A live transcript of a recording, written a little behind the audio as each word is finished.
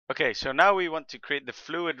Okay, so now we want to create the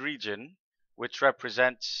fluid region, which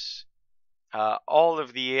represents all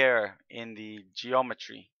of the air in the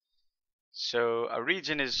geometry. So a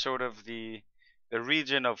region is sort of the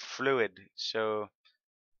region of fluid. So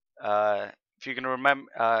if you can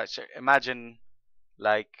remember, so imagine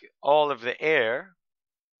like all of the air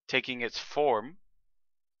taking its form,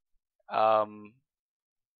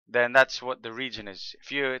 then that's what the region is.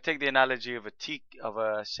 If you take the analogy of a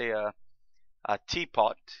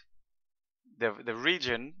teapot, the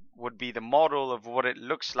region would be the model of what it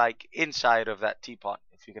looks like inside of that teapot,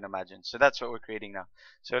 if you can imagine. So that's what we're creating now.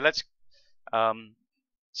 So let's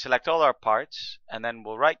select all our parts, and then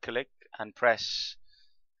we'll right click and press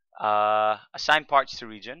assign parts to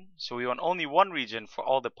region. So we want only one region for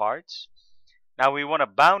all the parts. Now we want a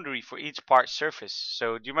boundary for each part surface.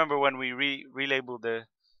 So do you remember when we relabeled the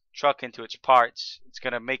truck into its parts? It's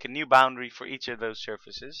going to make a new boundary for each of those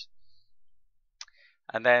surfaces,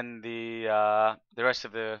 and then the rest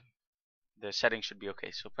of the settings should be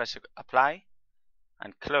okay. So press apply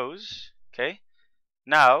and close. Okay.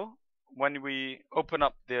 Now when we open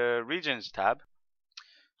up the regions tab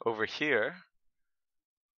over here,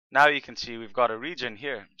 now you can see we've got a region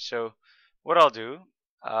here. So what I'll do,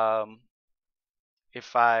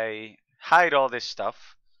 if I hide all this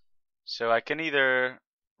stuff, so I can either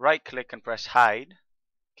right click and press hide,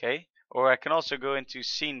 okay, or I can also go into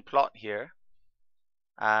scene plot here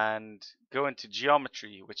and go into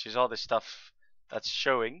geometry, which is all the stuff that's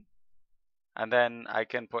showing, and then I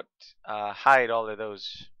can put hide all of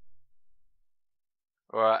those,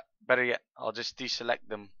 or better yet, I'll just deselect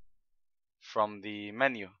them from the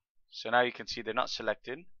menu. So now you can see they're not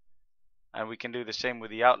selected, and we can do the same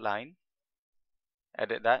with the outline.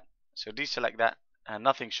 Edit that, so deselect that, and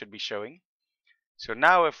nothing should be showing. So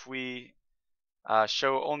now if we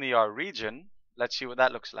show only our region, let's see what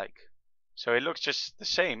that looks like. So it looks just the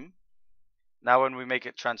same. Now when we make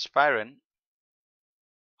it transparent,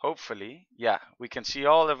 hopefully, yeah, we can see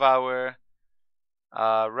all of our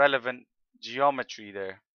relevant geometry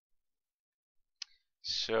there.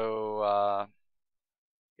 So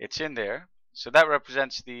it's in there. So that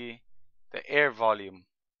represents the air volume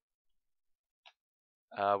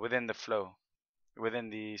within the flow, within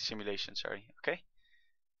the simulation, sorry. Okay,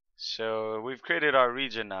 so we've created our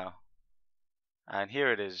region now, and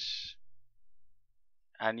here it is,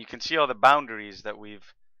 and you can see all the boundaries that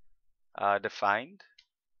we've defined.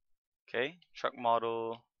 Okay, truck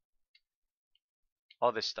model,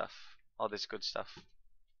 all this stuff, all this good stuff.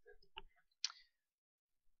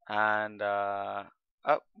 And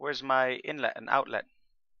oh, where's my inlet and outlet?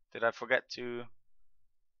 Did I forget to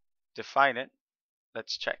define it?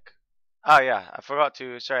 Let's check. Oh yeah, I forgot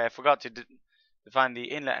to define the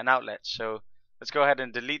inlet and outlet. So let's go ahead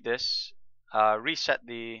and delete this, reset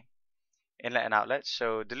the inlet and outlet.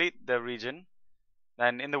 So delete the region.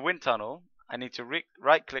 Then in the wind tunnel, I need to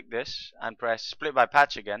right click this and press split by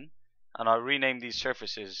patch again, and I'll rename these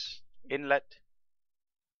surfaces inlet,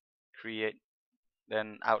 create,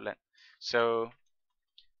 then outlet. So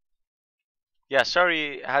yeah,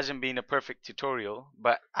 sorry it hasn't been a perfect tutorial,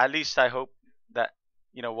 but at least I hope that,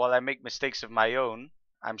 you know, while I make mistakes of my own,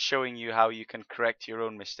 I'm showing you how you can correct your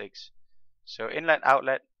own mistakes. So inlet,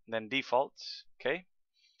 outlet, then default. Okay,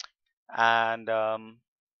 and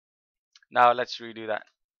now let's redo that.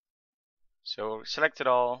 So select it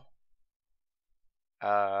all,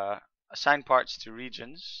 assign parts to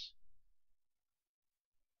regions,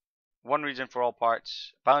 one region for all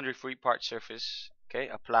parts, boundary for each part surface. Okay,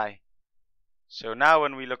 apply. So now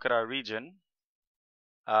when we look at our region,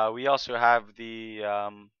 we also have the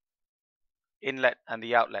inlet and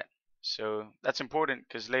the outlet. So that's important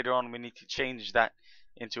because later on we need to change that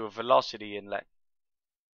into a velocity inlet.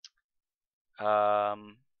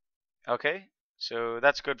 Okay, so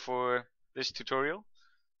that's good for this tutorial.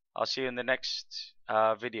 I'll see you in the next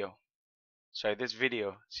video. Sorry, this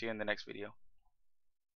video. See you in the next video.